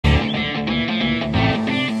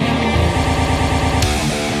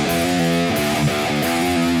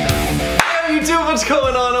What's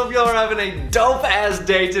going on? Hope y'all are having a dope ass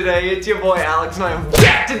day today. It's your boy Alex and I'm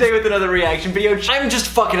back today with another reaction video. I'm just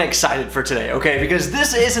fucking excited for today, okay? Because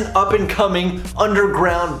this is an up and coming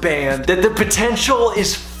underground band that the potential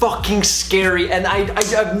is fucking scary, and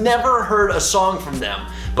I've never heard a song from them.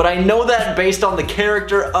 But I know that based on the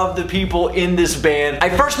character of the people in this band. I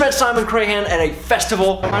first met Simon Crahan at a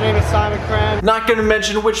festival. My name is Simon Crahan. Not gonna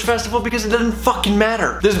mention which festival because it doesn't fucking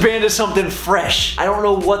matter. This band is something fresh. I don't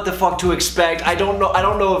know what the fuck to expect. I don't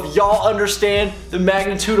know if y'all understand the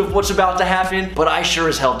magnitude of what's about to happen, but I sure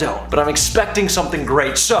as hell don't. But I'm expecting something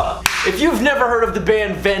great. So, if you've never heard of the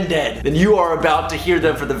band VENDED, then you are about to hear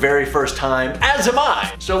them for the very first time, as am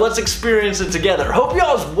I. So let's experience it together. Hope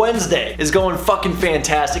y'all's Wednesday is going fucking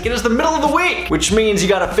fantastic. It is the middle of the week, which means you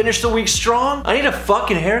gotta finish the week strong. I need a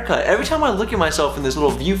fucking haircut. Every time I look at myself in this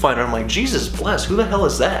little viewfinder, I'm like, Jesus bless, who the hell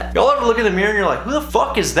is that? Y'all ever look in the mirror and you're like, who the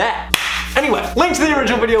fuck is that? Anyway, link to the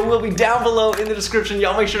original video will be down below in the description.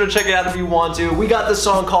 Y'all make sure to check it out if you want to. We got this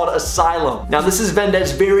song called Asylum. Now this is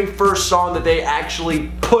VENDED's very first song that they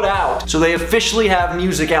actually put out, so they officially have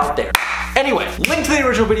music out there. Anyway, link to the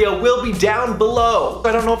original video will be down below.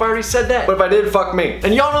 I don't know if I already said that, but if I did, fuck me.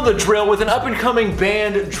 And y'all know the drill. With an up and coming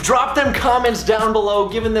band, drop them comments down below,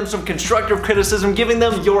 giving them some constructive criticism, giving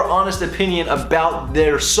them your honest opinion about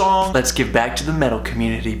their song. Let's give back to the metal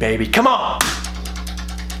community, baby. Come on!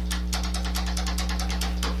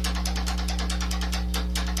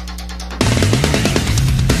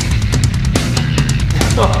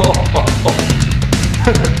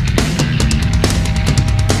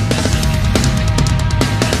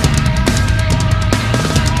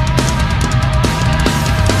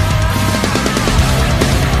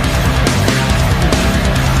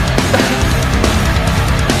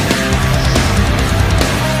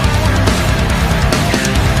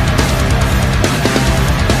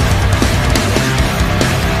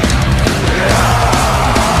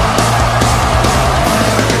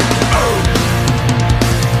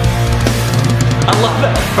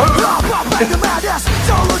 The madness,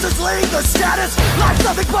 don't lose its lead, the status, life's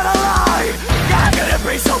nothing but a lie. How can it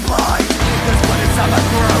be so blind? There's blood inside my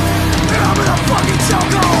throat, and I'm in a fucking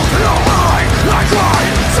chokehold. And oh my, I cry,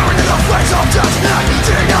 staring in the face of judgment,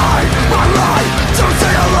 denied my right to say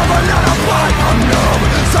I love another life. I'm numb,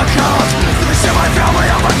 succumbed to the shit my family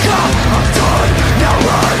have become. I'm done, now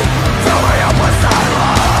run, fill me up with Asylum.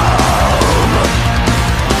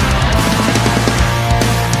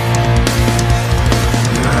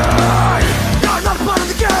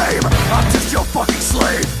 I'm just your fucking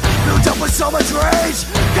slave, filled up with so much rage,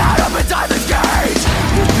 caught up in diamond gauge.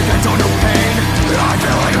 You think I don't know pain? I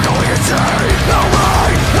feel like I'm going insane. No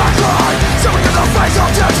way, I cry, staring in the face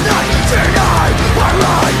of judgment, denied my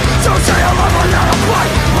right to say I love another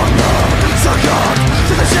fight. I'm numb, succumbed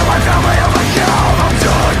to the shit my family have become. I'm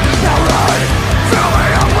done, now run, fill me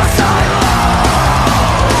up with Asylum.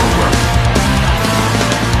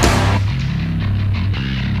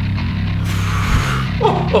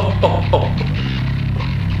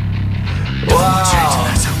 Wow.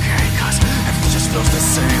 That's okay, cause everything just feels the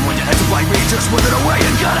same when you had to like me, just wither away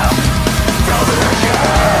and got up. Feel it again.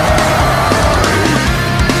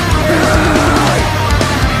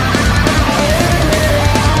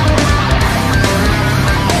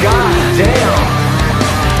 God damn.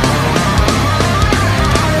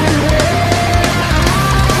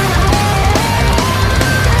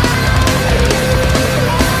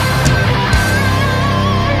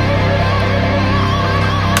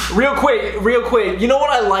 Real quick, you know what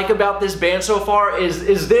I like about this band so far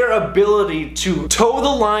is their ability to toe the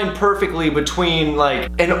line perfectly between like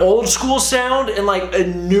an old school sound and like a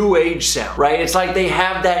new age sound, right? It's like they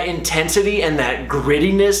have that intensity and that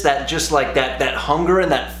grittiness, that just like that hunger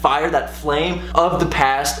and that fire, that flame of the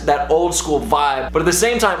past, that old school vibe, but at the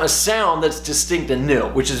same time a sound that's distinct and new,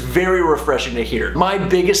 which is very refreshing to hear. My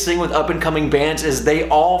biggest thing with up and coming bands is they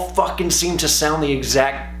all fucking seem to sound the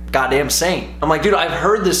exact goddamn same. I'm like, dude, I've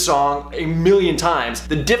heard this song a million times.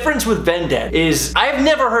 The difference with VENDED is I've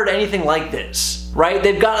never heard anything like this, right?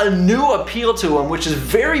 They've got a new appeal to them, which is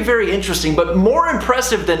very, very interesting, but more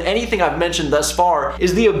impressive than anything I've mentioned thus far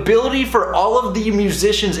is the ability for all of the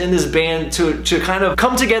musicians in this band to kind of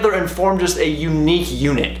come together and form just a unique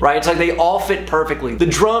unit, right? It's like they all fit perfectly. The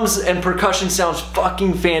drums and percussion sounds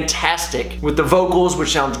fucking fantastic with the vocals, which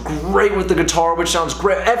sounds great with the guitar, which sounds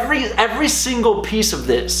great. Every single piece of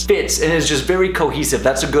this fits and is just very cohesive.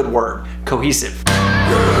 That's a good word, cohesive.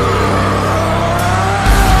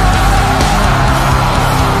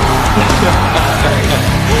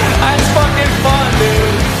 That's fucking fun,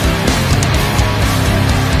 dude.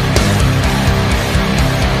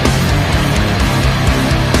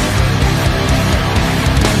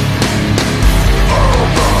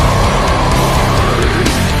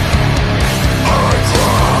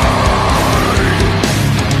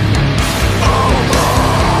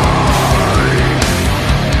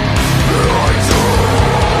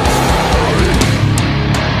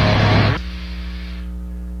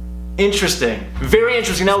 Interesting. Very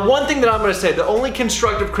interesting. Now, one thing that I'm gonna say, the only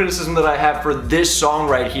constructive criticism that I have for this song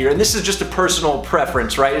right here, and this is just a personal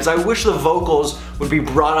preference, right, is I wish the vocals would be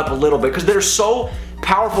brought up a little bit, because they're so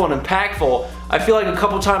powerful and impactful. I feel like a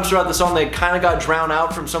couple times throughout the song they kind of got drowned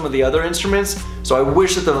out from some of the other instruments, so I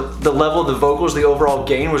wish that the level of the vocals, the overall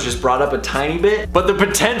gain, was just brought up a tiny bit. But the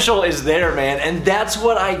potential is there, man, and that's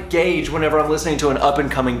what I gauge whenever I'm listening to an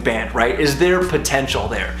up-and-coming band, right? Is there potential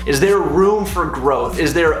there? Is there room for growth?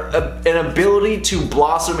 Is there an ability to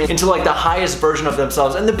blossom into like the highest version of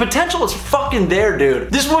themselves? And the potential is fucking there, dude.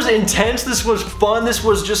 This was intense, this was fun, this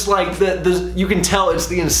was just like you can tell it's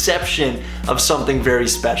the inception of something very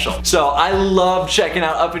special. So I love checking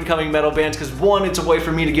out up-and-coming metal bands because one, it's a way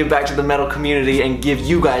for me to give back to the metal community and give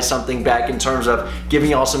you guys something back in terms of giving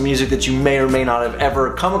y'all some music that you may or may not have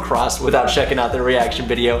ever come across without checking out their reaction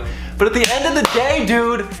video. But at the end of the day,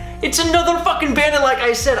 dude, it's another fucking band, and like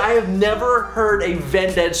I said, I have never heard a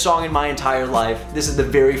VENDED song in my entire life. This is the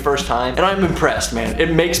very first time, and I'm impressed, man.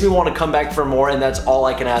 It makes me want to come back for more, and that's all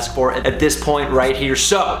I can ask for at this point right here.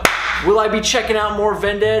 So, will I be checking out more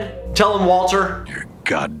VENDED? Tell him, Walter. You're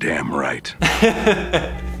goddamn right.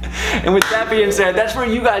 And with that being said, that's where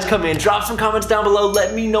you guys come in. Drop some comments down below.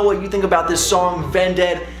 Let me know what you think about this song,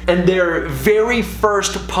 VENDED, and their very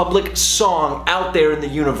first public song out there in the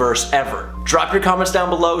universe ever. Drop your comments down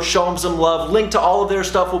below, show them some love. Link to all of their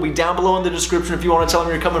stuff will be down below in the description if you want to tell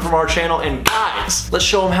them you're coming from our channel. And guys, let's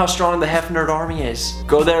show them how strong the Hefner army is.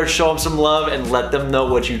 Go there, show them some love, and let them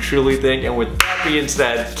know what you truly think. And with that being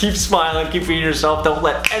said, keep smiling, keep being yourself. Don't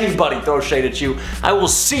let anybody throw shade at you. I will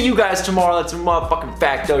see you guys tomorrow. That's a motherfucking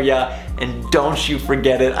fact, oh yeah. And don't you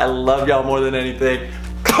forget it. I love y'all more than anything.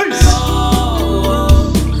 Peace! Oh,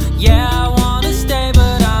 yeah.